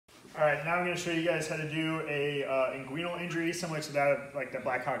All right, now I'm going to show you guys how to do a inguinal injury similar to that of like the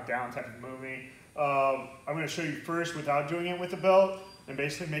Black Hawk Down type of movie. I'm going to show you first without doing it with the belt and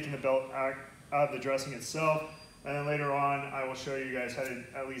basically making the belt out of the dressing itself. And then later on, I will show you guys how to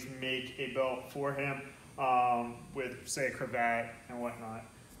at least make a belt for him with, say, a cravat and whatnot.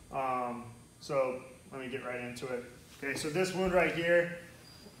 So let me get right into it. Okay, so this wound right here,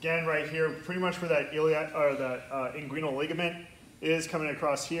 again, right here, pretty much where that iliac or the inguinal ligament is coming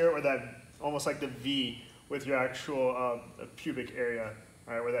across here, or that almost like the V with your actual pubic area,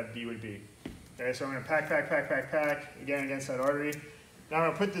 all right, where that V would be. Okay, so I'm going to pack again against that artery. Now I'm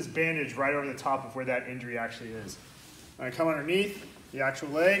going to put this bandage right over the top of where that injury actually is. I'm going to come underneath the actual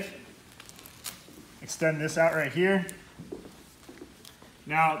leg, extend this out right here.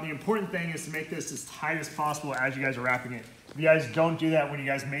 Now the important thing is to make this as tight as possible as you guys are wrapping it. If you guys don't do that when you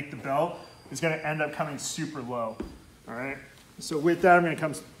guys make the belt, it's going to end up coming super low. All right. So with that, I'm going to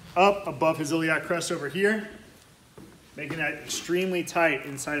come up above his iliac crest over here, making that extremely tight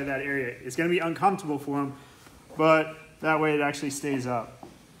inside of that area. It's going to be uncomfortable for him, but that way it actually stays up.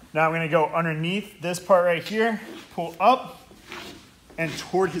 Now I'm going to go underneath this part right here, pull up and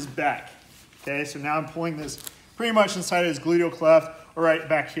toward his back. Okay, so now I'm pulling this pretty much inside of his gluteal cleft, or right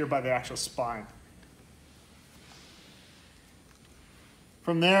back here by the actual spine.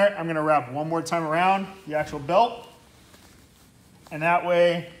 From there, I'm going to wrap one more time around the actual belt. And that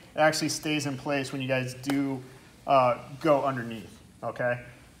way, it actually stays in place when you guys do go underneath, okay?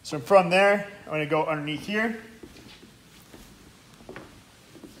 So from there, I'm gonna go underneath here,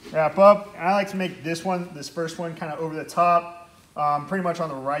 wrap up. And I like to make this first one kind of over the top, pretty much on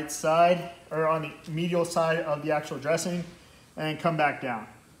the right side, or on the medial side of the actual dressing, and come back down.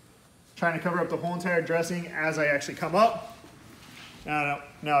 Trying to cover up the whole entire dressing as I actually come up. Now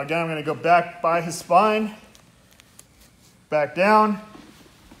again, I'm gonna go back by his spine, back down,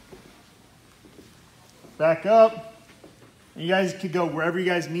 back up. And you guys could go wherever you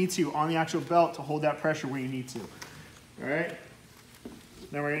guys need to on the actual belt to hold that pressure where you need to. All right.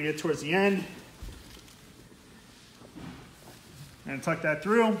 Now we're going to get towards the end. And tuck that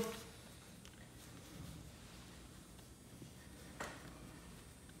through.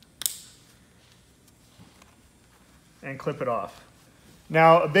 And clip it off.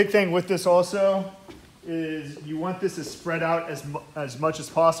 Now, a big thing with this also is you want this to spread out as much as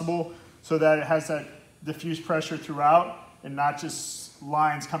possible so that it has that diffuse pressure throughout and not just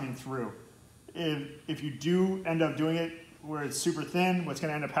lines coming through. If you do end up doing it where it's super thin, what's going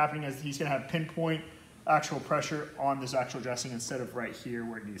to end up happening is he's going to have pinpoint actual pressure on this actual dressing instead of right here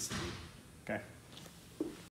where it needs to be.